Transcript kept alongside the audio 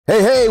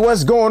Hey,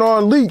 what's going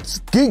on, leaks,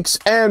 geeks,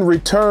 and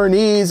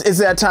returnees? It's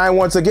that time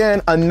once again,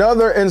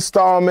 another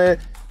installment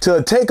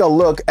to take a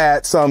look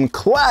at some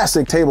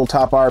classic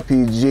tabletop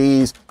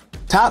RPGs,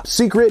 Top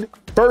Secret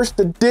First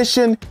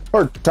Edition,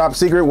 or Top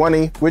Secret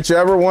 1E,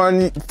 whichever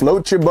one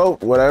floats your boat,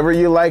 whatever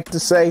you like to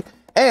say.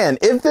 And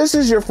if this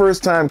is your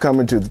first time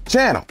coming to the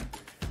channel,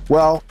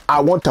 well,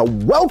 I want to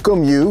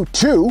welcome you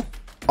to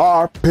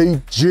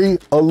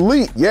RPG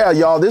Elite. Yeah,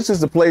 y'all, this is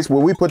the place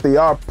where we put the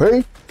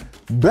RP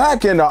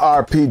back into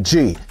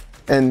RPG.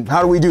 And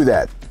how do we do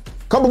that?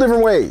 Couple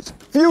different ways,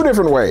 few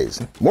different ways,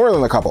 more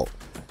than a couple.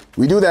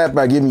 We do that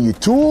by giving you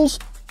tools,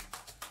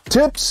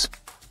 tips,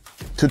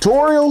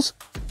 tutorials,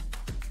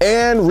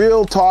 and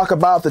real talk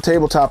about the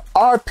tabletop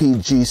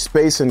RPG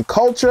space and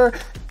culture.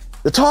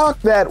 The talk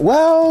that,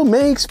 well,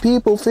 makes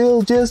people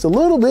feel just a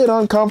little bit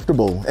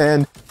uncomfortable.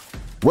 And,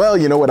 well,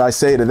 you know what I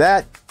say to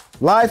that?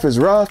 Life is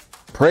rough,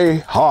 pray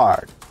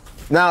hard.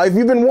 Now, if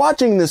you've been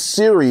watching this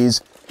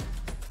series,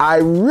 I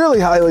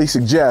really highly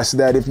suggest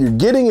that if you're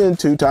getting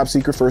into Top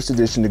Secret First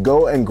Edition, to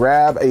go and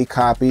grab a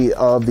copy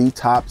of the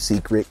Top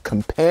Secret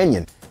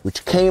Companion,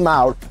 which came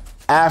out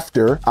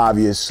after,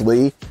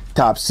 obviously,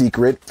 Top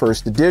Secret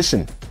First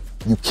Edition.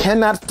 You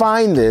cannot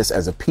find this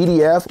as a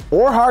PDF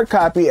or hard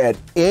copy at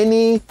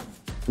any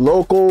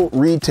local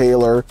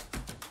retailer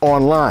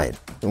online.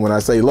 And when I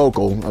say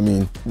local, I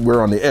mean,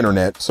 we're on the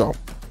internet, so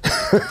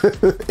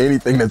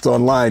anything that's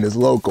online is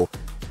local.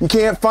 You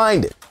can't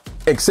find it,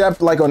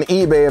 except like on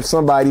eBay of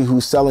somebody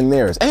who's selling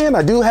theirs. And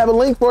I do have a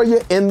link for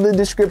you in the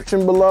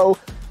description below,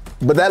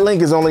 but that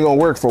link is only gonna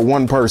work for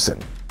one person.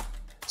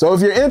 So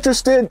if you're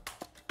interested,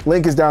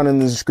 link is down in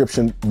the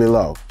description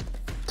below.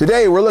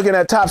 Today, we're looking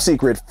at Top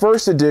Secret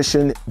First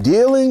Edition,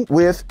 dealing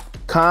with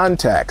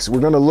contacts.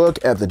 We're gonna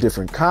look at the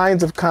different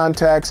kinds of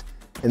contacts,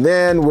 and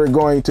then we're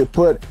going to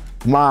put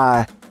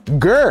my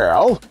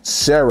girl,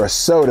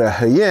 Sarasota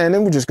Hayen,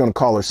 and we're just gonna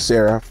call her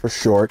Sarah for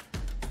short.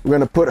 We're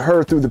going to put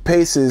her through the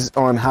paces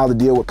on how to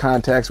deal with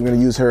contacts. We're going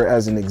to use her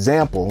as an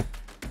example.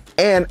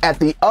 And at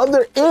the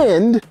other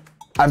end,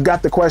 I've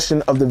got the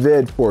question of the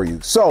vid for you.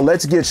 So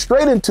let's get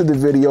straight into the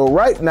video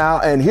right now.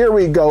 And here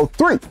we go.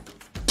 3,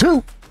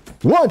 2,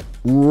 1,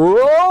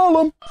 roll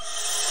 'em.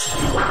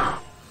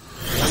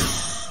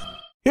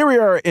 Here we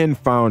are in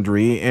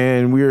Foundry,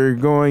 and we're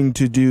going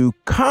to do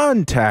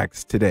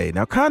contacts today.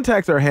 Now,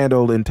 contacts are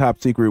handled in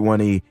Top Secret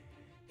 1E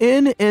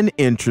in an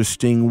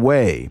interesting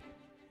way.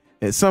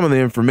 Some of the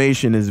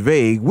information is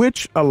vague,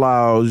 which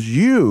allows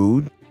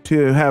you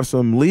to have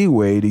some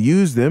leeway to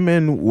use them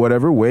in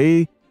whatever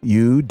way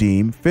you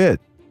deem fit.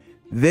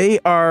 They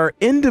are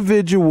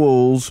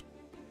individuals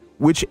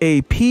which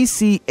a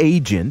PC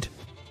agent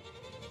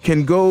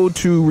can go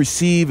to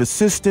receive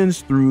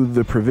assistance through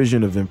the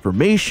provision of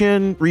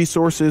information,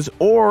 resources,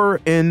 or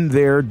in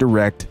their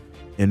direct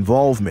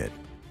involvement.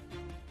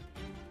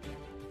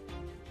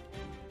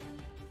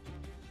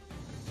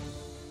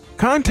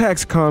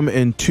 Contacts come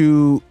in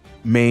two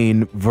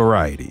main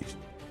varieties.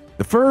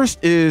 The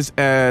first is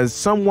as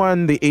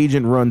someone the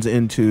agent runs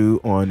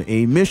into on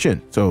a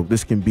mission. So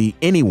this can be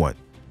anyone,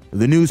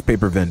 the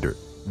newspaper vendor,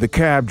 the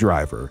cab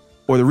driver,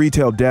 or the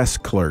retail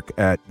desk clerk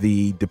at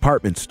the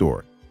department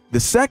store. The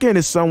second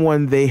is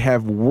someone they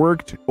have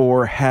worked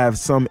or have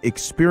some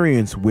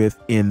experience with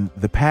in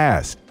the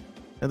past.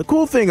 And the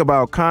cool thing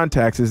about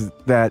contacts is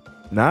that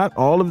not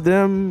all of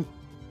them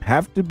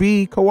have to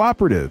be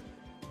cooperative.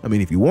 I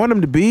mean, if you want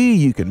them to be,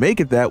 you can make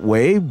it that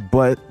way,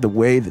 but the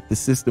way that the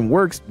system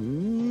works,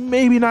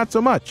 maybe not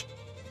so much.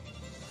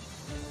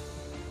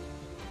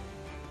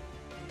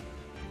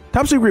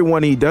 Top Secret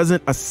 1E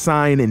doesn't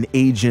assign an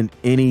agent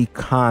any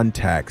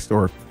contacts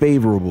or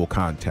favorable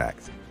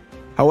contacts.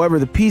 However,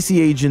 the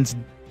PC agents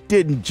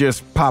didn't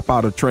just pop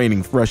out of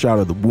training fresh out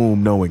of the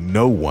womb knowing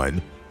no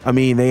one. I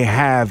mean, they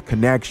have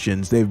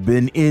connections. They've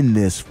been in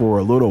this for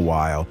a little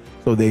while,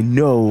 so they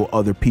know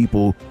other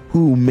people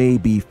who may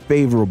be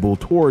favorable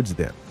towards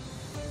them.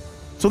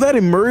 So that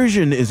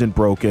immersion isn't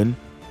broken.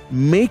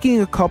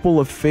 Making a couple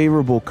of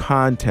favorable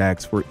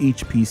contacts for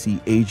each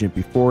PC agent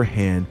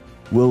beforehand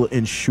will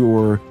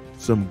ensure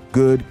some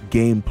good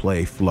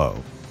gameplay flow.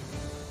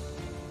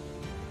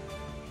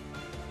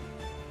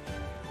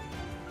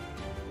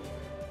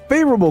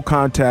 Favorable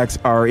contacts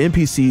are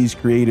NPCs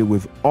created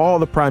with all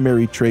the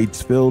primary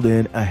traits filled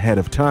in ahead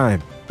of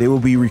time. They will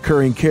be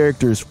recurring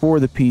characters for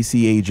the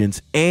PC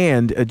agents,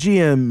 and a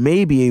GM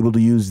may be able to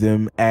use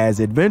them as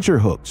adventure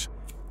hooks.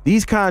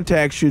 These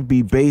contacts should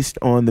be based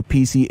on the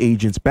PC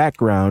agent's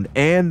background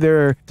and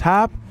their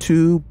top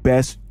 2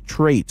 best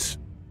traits,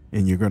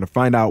 and you're going to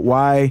find out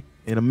why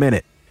in a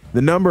minute.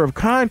 The number of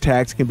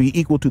contacts can be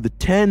equal to the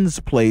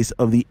tens place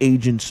of the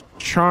agent's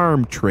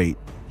charm trait.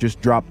 Just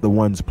drop the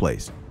ones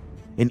place.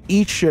 And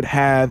each should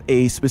have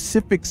a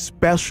specific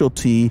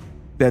specialty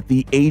that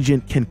the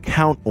agent can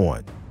count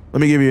on.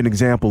 Let me give you an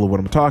example of what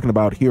I'm talking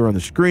about here on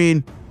the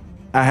screen.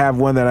 I have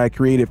one that I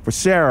created for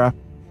Sarah.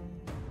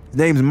 His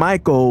name's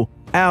Michael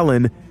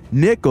Allen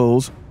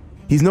Nichols.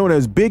 He's known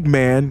as Big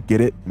Man.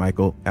 Get it?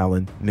 Michael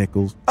Allen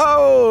Nichols.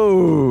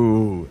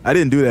 Oh, I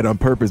didn't do that on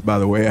purpose, by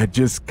the way. I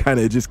just kind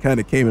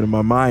of came into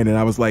my mind, and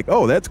I was like,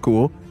 oh, that's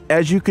cool.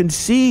 As you can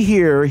see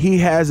here, he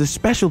has a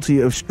specialty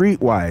of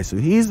streetwise. So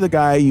he's the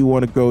guy you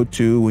want to go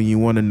to when you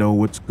want to know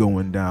what's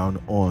going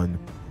down on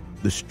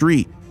the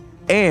street.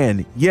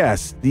 And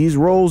yes, these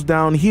rolls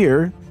down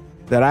here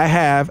that I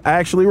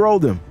actually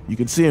rolled them. You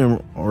can see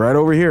them right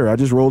over here. I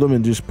just rolled them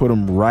and just put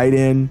them right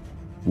in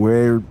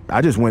where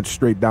I just went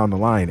straight down the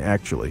line,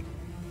 actually.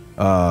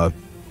 Oh,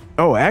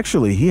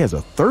 actually, he has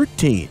a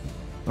 13.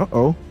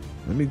 Uh-oh.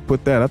 Let me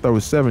put that. I thought it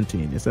was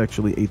 17. It's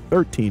actually a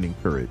 13 in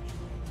courage.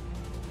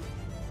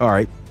 All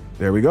right,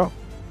 there we go.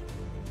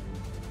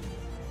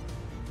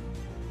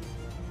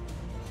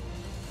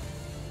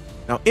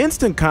 Now,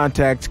 instant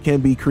contacts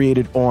can be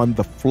created on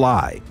the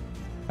fly.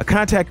 A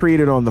contact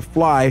created on the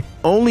fly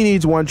only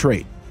needs one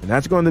trait, and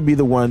that's going to be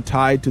the one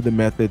tied to the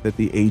method that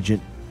the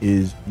agent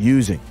is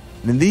using.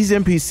 And these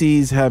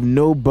NPCs have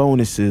no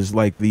bonuses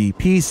like the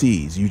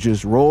PCs. You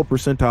just roll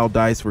percentile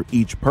dice for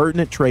each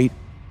pertinent trait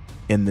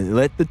and then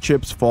let the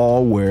chips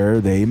fall where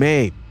they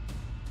may.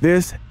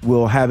 This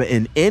will have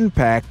an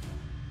impact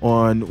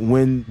on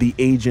when the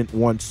agent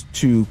wants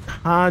to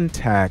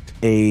contact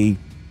a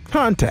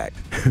contact.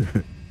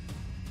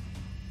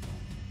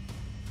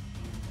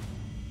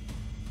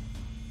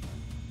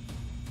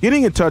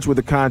 Getting in touch with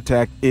a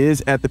contact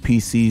is at the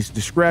PC's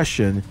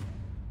discretion,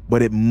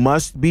 but it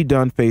must be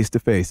done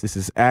face-to-face. This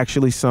is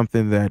actually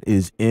something that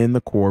is in the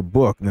core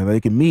book. Now,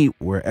 they can meet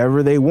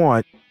wherever they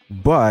want,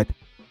 but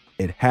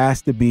it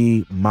has to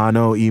be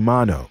mano a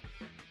mano.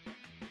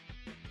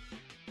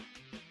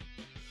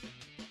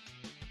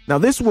 Now,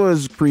 this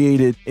was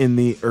created in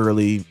the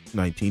early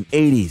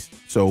 1980s,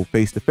 so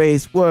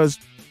face-to-face was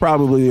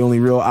probably the only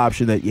real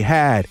option that you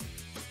had.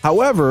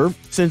 However,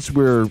 since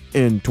we're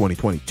in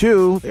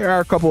 2022, there are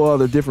a couple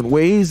other different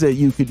ways that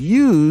you could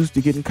use to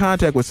get in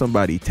contact with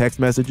somebody. Text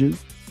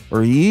messages,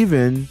 or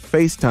even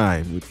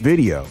FaceTime with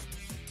video.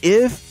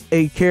 If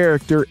a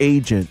character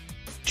agent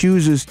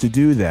chooses to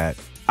do that,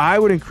 I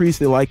would increase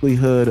the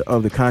likelihood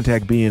of the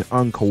contact being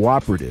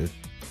uncooperative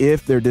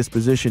if their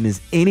disposition is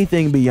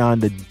anything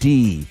beyond a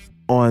D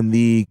on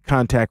the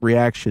contact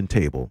reaction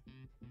table.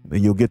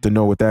 And you'll get to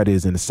know what that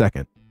is in a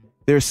second.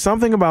 There's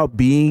something about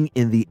being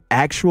in the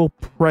actual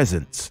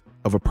presence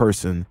of a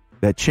person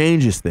that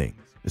changes things,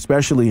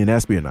 especially in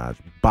espionage.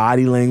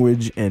 Body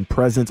language and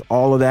presence,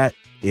 all of that,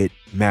 it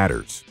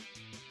matters.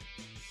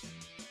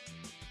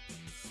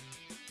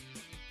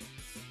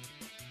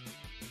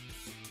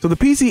 So the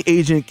PC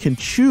agent can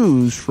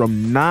choose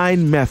from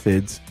 9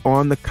 methods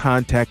on the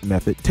contact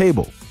method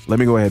table. Let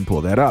me go ahead and pull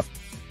that up.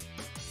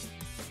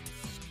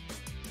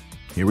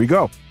 Here we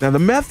go. Now, the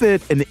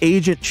method an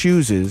agent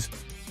chooses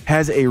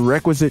has a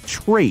requisite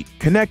trait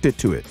connected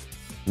to it.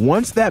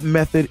 Once that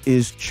method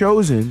is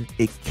chosen,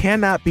 it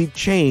cannot be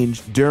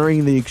changed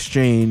during the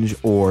exchange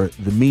or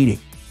the meeting.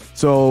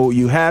 So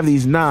you have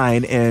these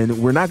 9, and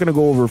we're not going to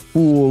go over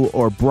fool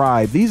or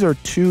bribe. These are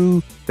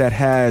 2 that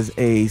has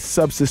a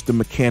subsystem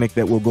mechanic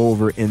that we'll go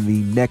over in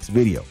the next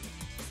video.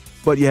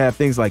 But you have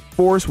things like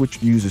force,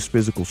 which uses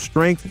physical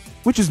strength,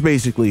 which is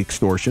basically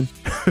extortion.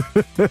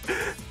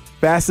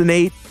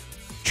 Fascinate,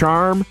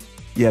 charm.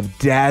 You have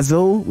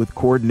dazzle with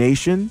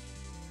coordination.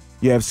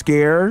 You have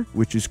scare,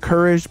 which is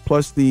courage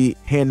plus the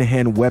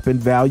hand-to-hand weapon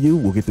value.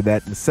 We'll get to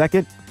that in a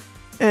second.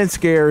 And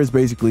scare is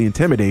basically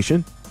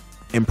intimidation.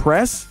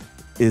 Impress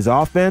is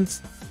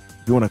offense.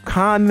 If you want to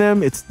con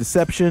them, it's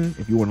deception.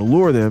 If you want to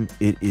lure them,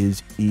 it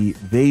is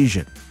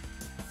evasion.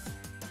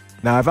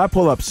 Now, if I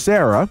pull up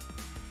Sarah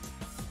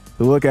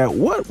to look at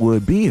what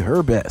would be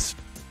her best.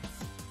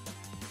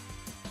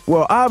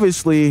 Well,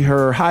 obviously,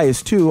 her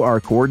highest 2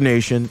 are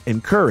coordination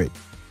and courage.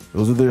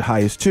 Those are the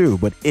highest 2.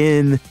 But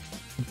in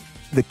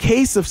the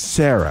case of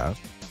Sarah,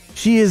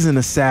 she is an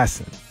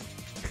assassin.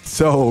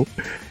 So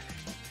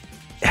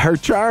her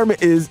charm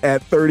is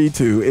at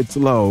 32. It's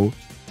low.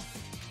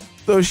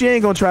 So she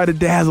ain't going to try to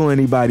dazzle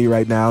anybody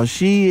right now.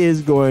 She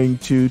is going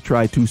to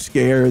try to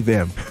scare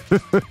them.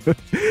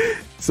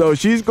 So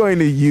she's going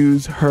to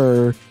use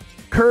her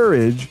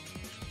courage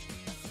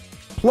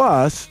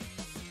plus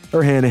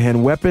her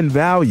hand-to-hand weapon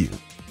value.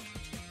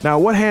 Now,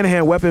 what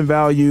hand-to-hand weapon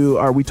value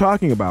are we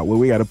talking about? Well,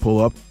 we got to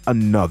pull up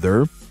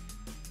another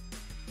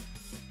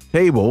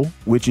table,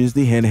 which is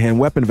the hand-to-hand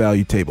weapon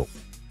value table.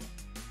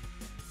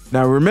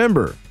 Now,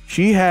 remember,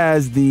 she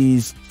has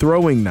these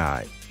throwing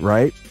knives,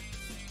 right?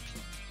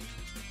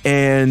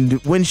 And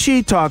when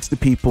she talks to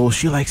people,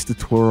 she likes to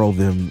twirl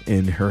them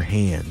in her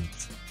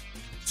hands.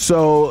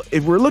 So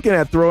if we're looking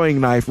at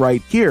throwing knife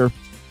right here,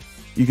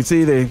 you can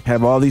see they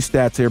have all these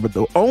stats here, but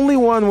the only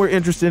one we're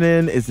interested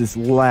in is this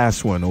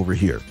last one over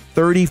here,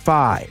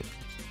 35.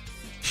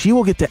 She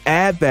will get to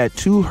add that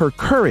to her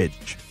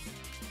courage.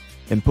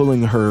 And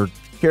pulling her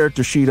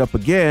character sheet up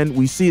again,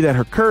 we see that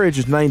her courage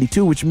is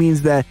 92, which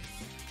means that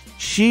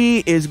she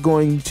is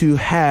going to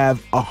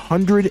have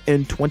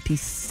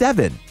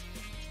 127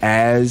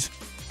 as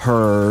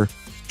her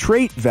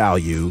trait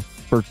value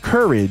for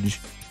courage,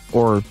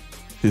 or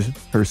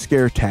her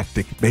scare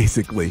tactic,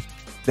 basically.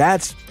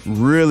 That's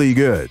really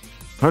good.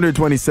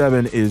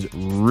 127 is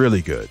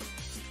really good.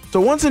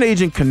 So once an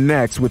agent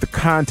connects with a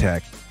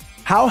contact,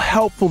 how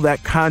helpful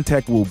that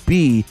contact will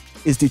be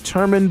is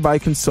determined by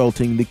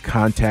consulting the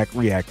contact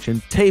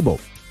reaction table.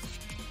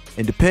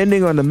 And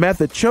depending on the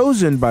method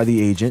chosen by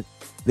the agent,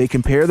 they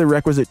compare the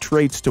requisite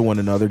traits to one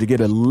another to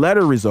get a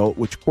letter result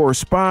which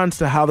corresponds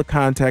to how the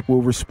contact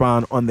will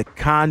respond on the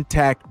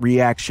contact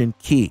reaction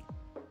key.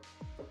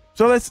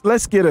 So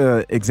let's get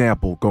an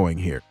example going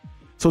here.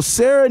 So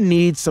Sarah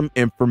needs some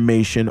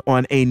information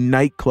on a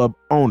nightclub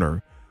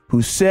owner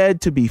who's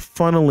said to be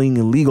funneling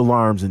illegal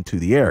arms into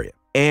the area.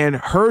 And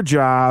her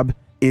job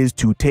is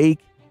to take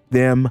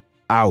them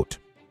out.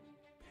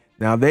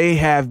 Now, they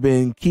have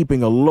been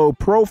keeping a low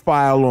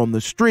profile on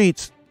the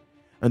streets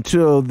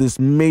until this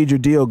major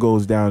deal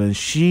goes down, and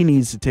she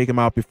needs to take them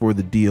out before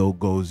the deal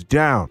goes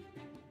down.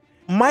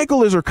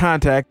 Michael is her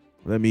contact.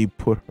 Let me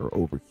put her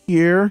over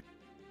here.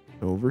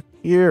 Over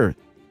here.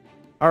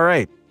 All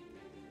right.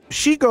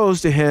 She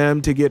goes to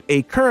him to get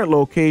a current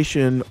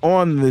location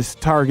on this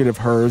target of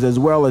hers, as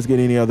well as get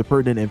any other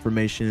pertinent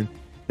information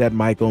that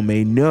Michael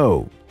may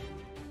know.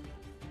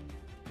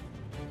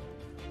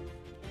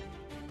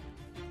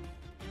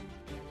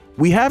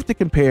 We have to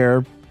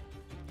compare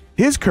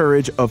his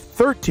courage of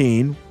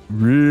 13,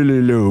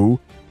 really low,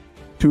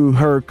 to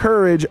her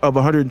courage of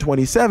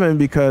 127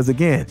 because,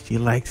 again, she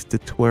likes to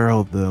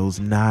twirl those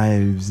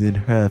knives in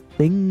her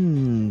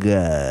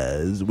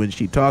fingers when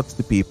she talks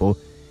to people,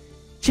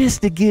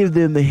 just to give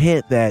them the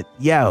hint that,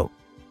 yo,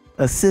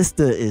 a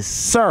sister is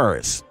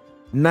serious.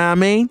 Know what I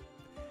mean?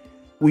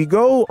 We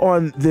go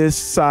on this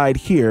side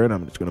here, and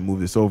I'm just going to move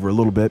this over a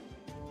little bit.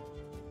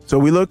 So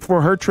we look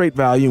for her trait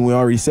value, and we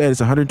already said it's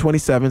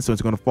 127, so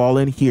it's going to fall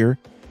in here.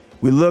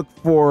 We look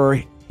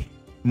for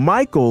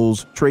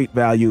Michael's trait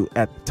value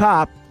at the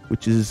top,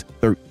 which is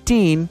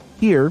 13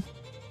 here.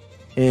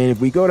 And if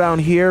we go down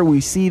here,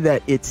 we see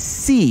that it's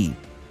C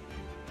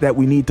that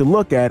we need to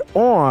look at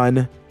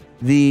on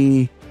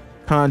the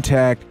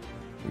contact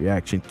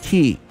reaction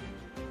key.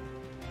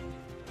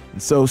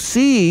 And so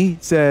C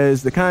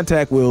says the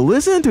contact will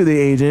listen to the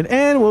agent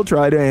and will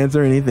try to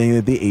answer anything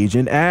that the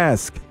agent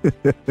asks.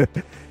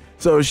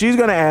 So she's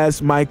going to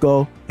ask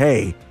Michael,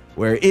 hey,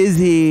 where is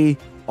he?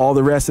 All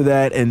the rest of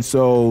that. And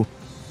so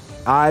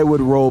I would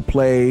role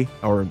play,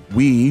 or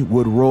we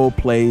would role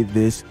play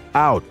this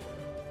out.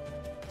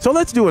 So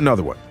let's do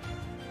another one.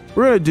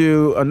 We're going to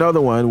do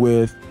another one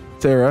with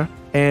Sarah.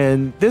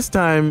 And this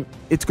time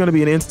it's going to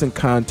be an instant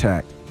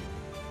contact.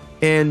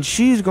 And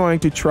she's going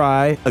to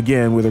try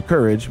again with her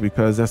courage,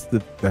 because that's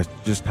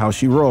just how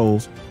she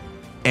rolls.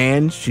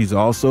 And she's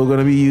also going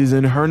to be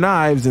using her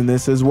knives in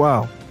this as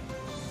well.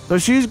 So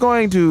she's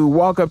going to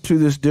walk up to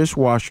this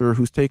dishwasher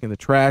who's taking the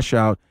trash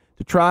out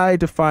to try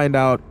to find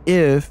out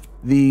if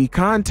the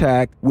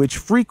contact which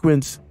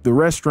frequents the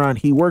restaurant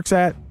he works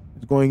at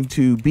is going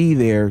to be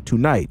there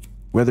tonight,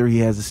 whether he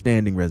has a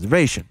standing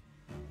reservation.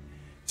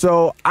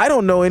 So I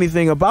don't know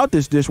anything about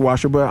this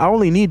dishwasher, but I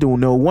only need to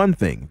know one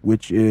thing,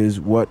 which is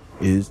what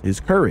is his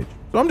courage.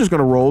 So I'm just going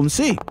to roll and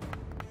see.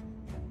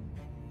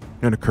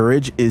 And the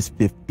courage is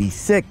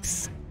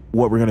 56.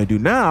 What we're going to do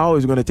now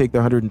is we're going to take the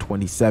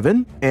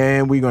 127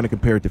 and we're going to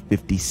compare it to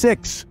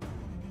 56.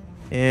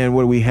 And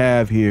what do we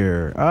have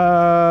here?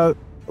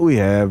 We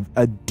have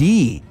a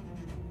D.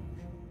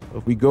 So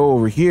if we go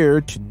over here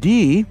to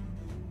D,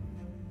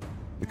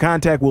 the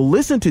contact will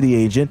listen to the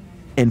agent,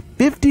 and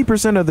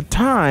 50% of the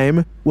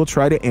time will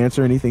try to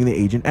answer anything the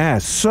agent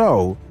asks.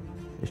 So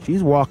if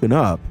she's walking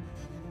up,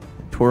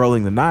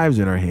 twirling the knives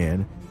in her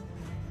hand,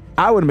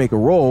 I would make a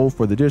roll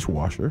for the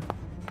dishwasher.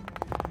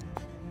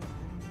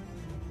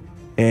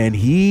 And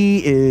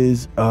he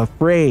is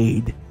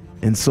afraid,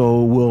 and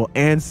so will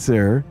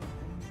answer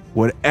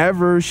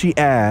whatever she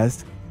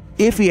asks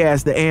if he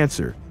has the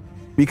answer.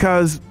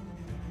 Because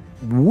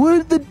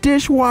would the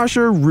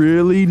dishwasher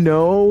really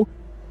know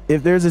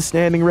if there's a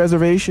standing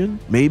reservation?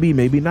 Maybe,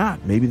 maybe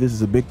not. Maybe this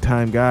is a big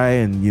time guy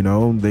and, you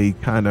know, they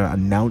kind of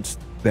announced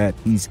that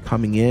he's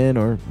coming in,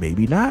 or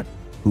maybe not.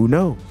 Who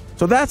knows?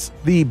 So that's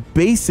the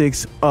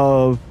basics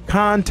of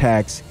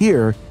contacts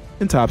here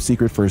in Top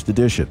Secret First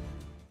Edition.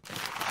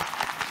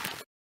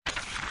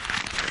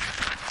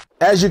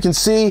 As you can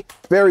see,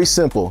 very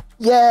simple.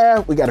 Yeah,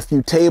 we got a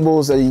few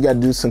tables that you got to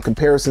do some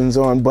comparisons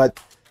on, but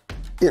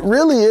it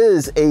really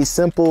is a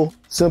simple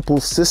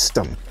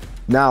system.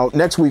 Now,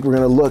 next week, we're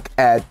going to look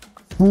at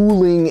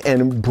fooling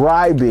and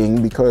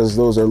bribing, because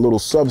those are little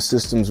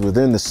subsystems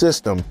within the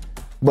system.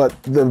 But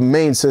the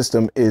main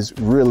system is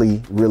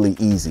really, really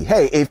easy.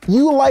 Hey, if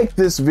you like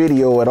this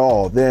video at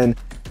all, then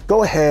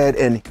go ahead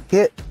and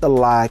hit the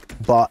like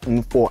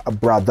button for a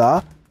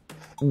brother.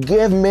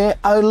 Give me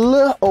a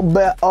little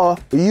bit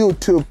of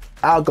YouTube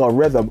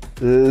algorithm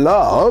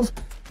love.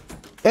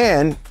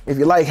 And if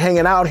you like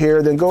hanging out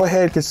here, then go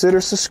ahead and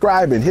consider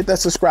subscribing. Hit that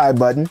subscribe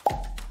button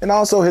and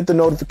also hit the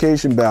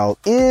notification bell.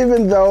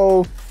 Even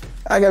though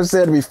like I've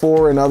said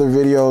before in other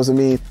videos, I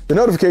mean, the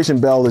notification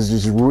bell is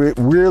just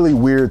really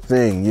weird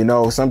thing. You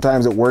know,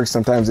 sometimes it works,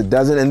 sometimes it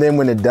doesn't. And then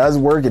when it does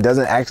work, it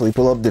doesn't actually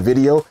pull up the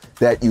video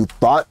that you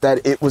thought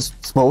that it was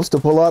supposed to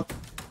pull up.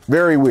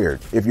 Very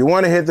weird. If you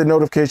want to hit the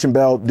notification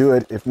bell, do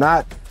it. If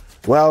not,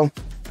 well,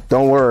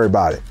 don't worry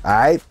about it. All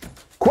right.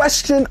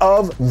 Question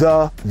of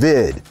the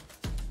vid.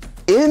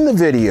 In the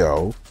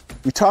video,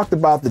 we talked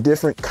about the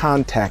different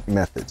contact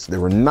methods.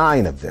 There were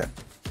 9 of them.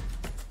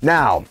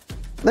 Now,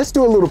 let's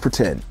do a little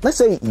pretend. Let's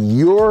say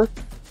you're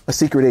a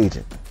secret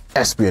agent,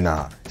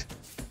 espionage,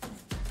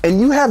 and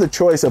you have the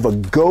choice of a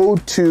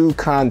go-to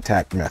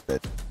contact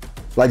method.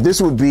 Like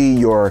this would be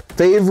your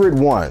favorite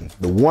one,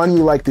 the one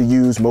you like to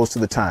use most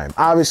of the time.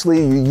 Obviously,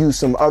 you use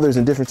some others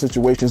in different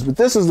situations, but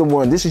this is the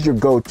one, this is your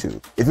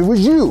go-to. If it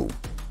was you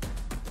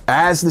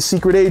as the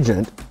secret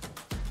agent,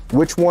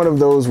 which one of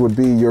those would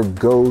be your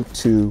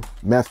go-to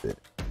method?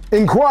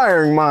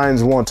 Inquiring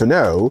minds want to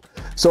know,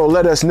 so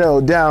let us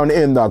know down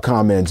in the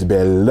comments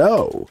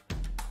below.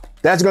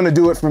 That's going to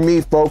do it for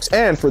me, folks.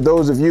 And for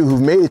those of you who've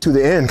made it to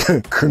the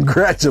end,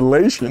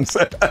 congratulations.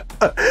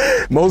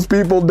 Most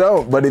people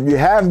don't, but if you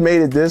have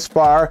made it this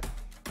far,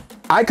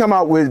 I come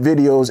out with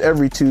videos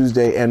every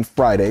Tuesday and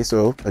Friday.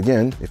 So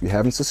again, if you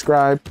haven't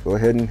subscribed, go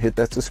ahead and hit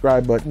that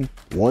subscribe button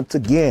once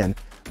again.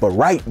 But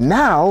right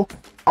now,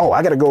 oh,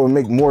 I got to go and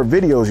make more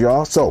videos,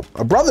 y'all. So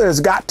a brother has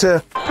got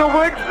to... So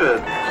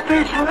exit,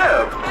 stage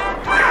left.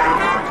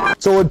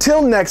 So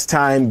until next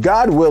time,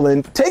 God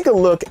willing, take a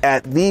look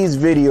at these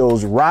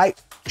videos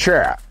right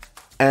here.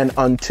 And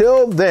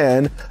until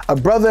then, a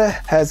brother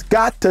has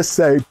got to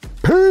say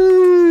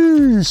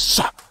peace.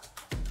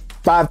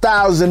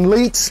 5,000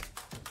 leets.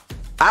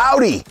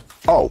 Howdy.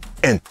 Oh,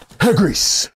 and grease.